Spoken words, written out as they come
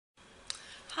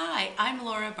Hi, I'm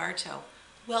Laura Bartow.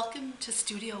 Welcome to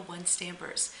Studio One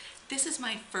Stampers. This is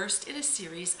my first in a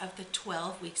series of the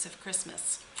 12 weeks of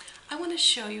Christmas. I want to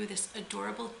show you this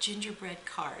adorable gingerbread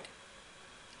card.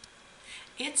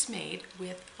 It's made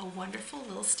with a wonderful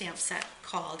little stamp set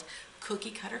called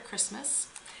Cookie Cutter Christmas,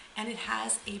 and it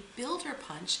has a builder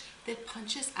punch that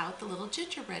punches out the little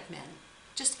gingerbread men.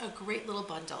 Just a great little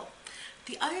bundle.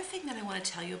 The other thing that I want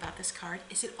to tell you about this card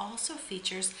is it also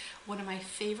features one of my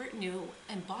favorite new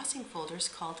embossing folders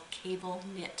called Cable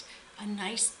Knit, a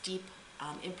nice deep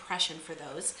impression for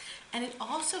those. And it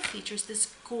also features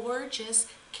this gorgeous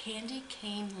Candy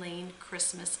Cane Lane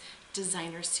Christmas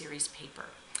Designer Series paper.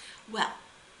 Well,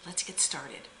 let's get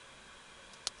started.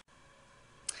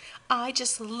 I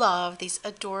just love these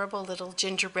adorable little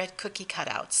gingerbread cookie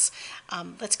cutouts.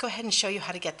 Let's go ahead and show you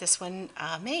how to get this one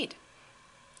made.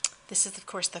 This is, of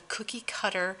course, the Cookie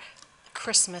Cutter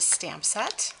Christmas stamp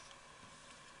set.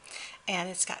 And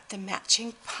it's got the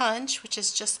matching punch, which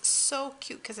is just so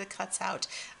cute because it cuts out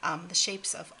the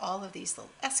shapes of all of these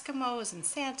little Eskimos and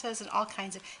Santas and all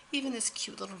kinds of, even this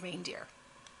cute little reindeer.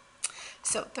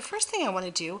 So the first thing I want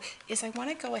to do is I want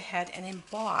to go ahead and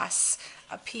emboss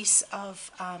a piece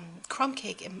of crumb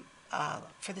cake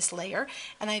for this layer.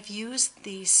 And I've used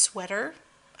the sweater,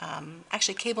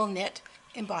 actually cable knit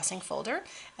embossing folder,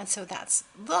 and so that's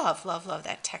love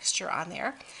that texture on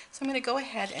there. So I'm going to go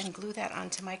ahead and glue that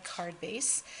onto my card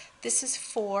base. This is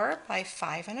 4 by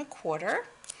 5 1/4,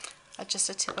 just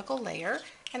a typical layer,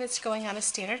 and it's going on a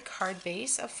standard card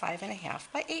base of 5 1/2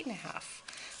 by 8 1/2.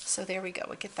 So there we go.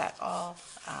 We get that all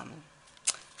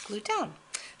glued down.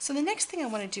 So the next thing I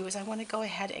want to do is I want to go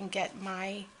ahead and get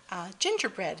my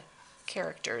gingerbread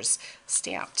characters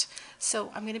stamped.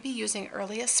 So I'm going to be using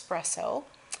Early Espresso.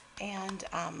 And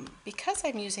because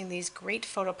I'm using these great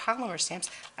photopolymer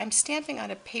stamps, I'm stamping on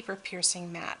a paper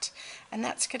piercing mat. And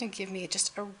that's going to give me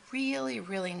just a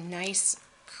really nice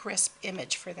crisp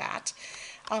image for that.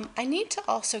 I need to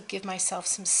also give myself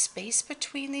some space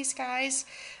between these guys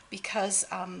because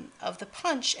of the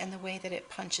punch and the way that it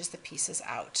punches the pieces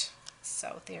out.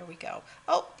 So there we go.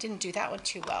 Oh, didn't do that one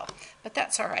too well, but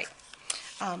that's all right.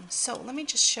 So let me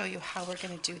just show you how we're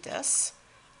going to do this.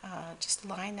 Just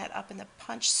line that up in the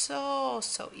punch, so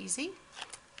easy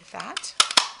with that.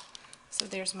 So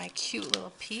there's my cute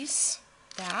little piece,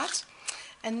 that.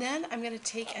 And then I'm going to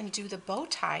take and do the bow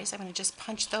ties. I'm going to just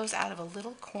punch those out of a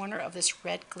little corner of this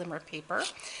red glimmer paper.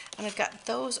 And I've got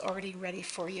those already ready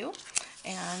for you.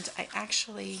 And I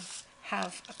actually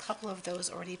have a couple of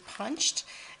those already punched,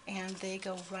 and they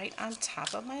go right on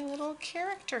top of my little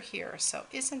character here. So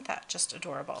isn't that just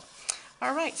adorable?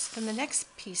 All right, so then the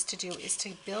next piece to do is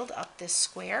to build up this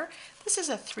square. This is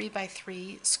a 3 by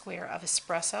 3 square of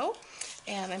espresso,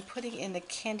 and I'm putting in the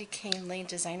Candy Cane Lane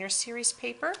Designer Series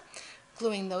paper,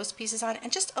 gluing those pieces on,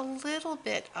 and just a little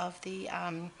bit of the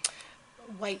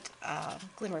white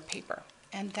glimmer paper.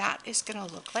 And that is going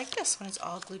to look like this when it's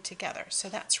all glued together. So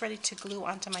that's ready to glue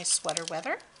onto my sweater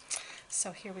weather.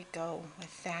 So here we go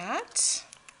with that.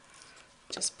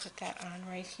 Just put that on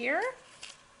right here.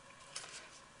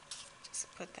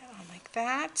 Put that on like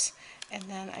that, and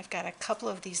then I've got a couple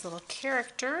of these little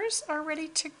characters are ready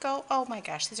to go. Oh my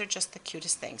gosh, these are just the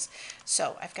cutest things.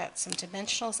 So I've got some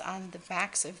dimensionals on the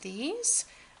backs of these,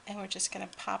 and we're just going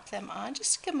to pop them on,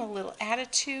 just to give them a little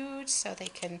attitude so they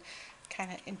can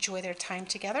kind of enjoy their time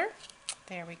together.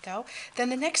 There we go. Then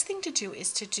the next thing to do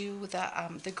is to do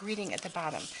the greeting at the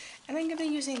bottom. And I'm going to be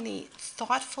using the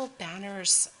Thoughtful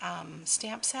Banners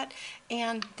stamp set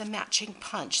and the matching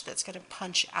punch that's going to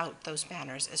punch out those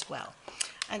banners as well.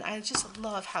 And I just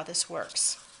love how this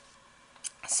works.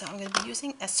 So I'm going to be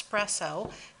using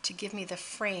espresso to give me the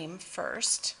frame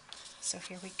first. So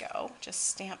here we go. Just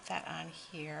stamp that on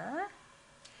here.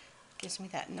 Gives me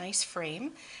that nice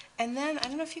frame. And then I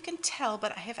don't know if you can tell,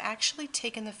 but I have actually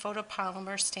taken the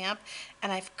photopolymer stamp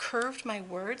and I've curved my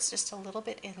words just a little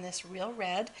bit in this real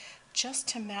red just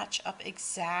to match up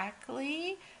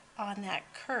exactly on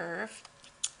that curve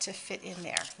to fit in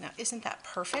there. Now isn't that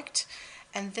perfect?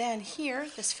 And then here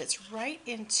this fits right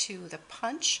into the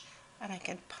punch, and I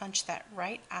can punch that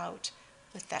right out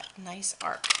with that nice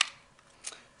arc.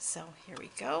 So here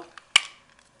we go.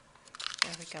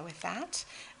 There we go with that.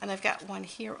 And I've got one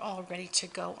here all ready to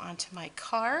go onto my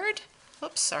card.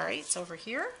 Oops, sorry, it's over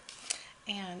here.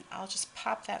 And I'll just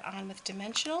pop that on with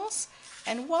dimensionals,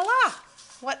 and voila!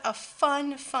 What a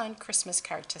fun Christmas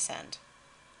card to send.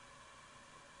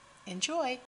 Enjoy!